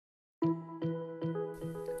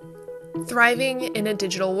Thriving in a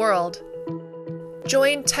digital world.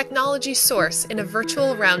 Join Technology Source in a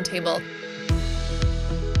virtual roundtable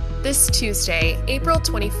this Tuesday, April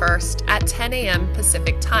 21st at 10 a.m.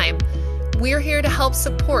 Pacific Time. We're here to help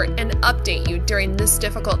support and update you during this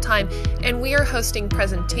difficult time, and we are hosting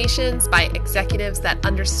presentations by executives that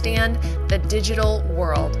understand the digital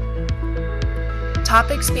world.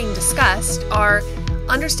 Topics being discussed are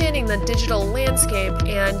understanding the digital landscape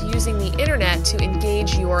and using the internet to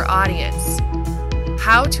engage your audience,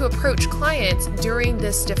 how to approach clients during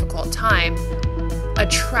this difficult time,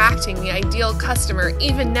 attracting the ideal customer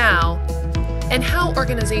even now, and how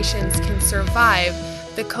organizations can survive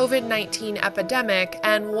the COVID-19 epidemic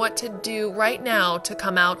and what to do right now to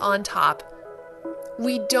come out on top.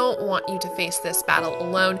 We don't want you to face this battle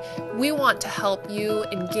alone. We want to help you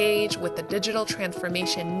engage with the digital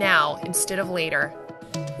transformation now instead of later.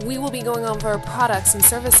 We will be going over products and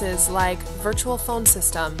services like virtual phone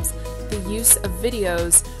systems, the use of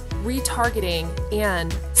videos, retargeting,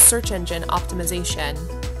 and search engine optimization.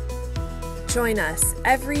 Join us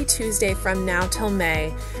every Tuesday from now till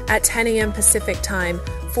May at 10 a.m. Pacific Time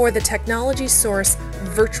for the Technology Source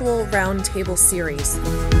Virtual Roundtable Series.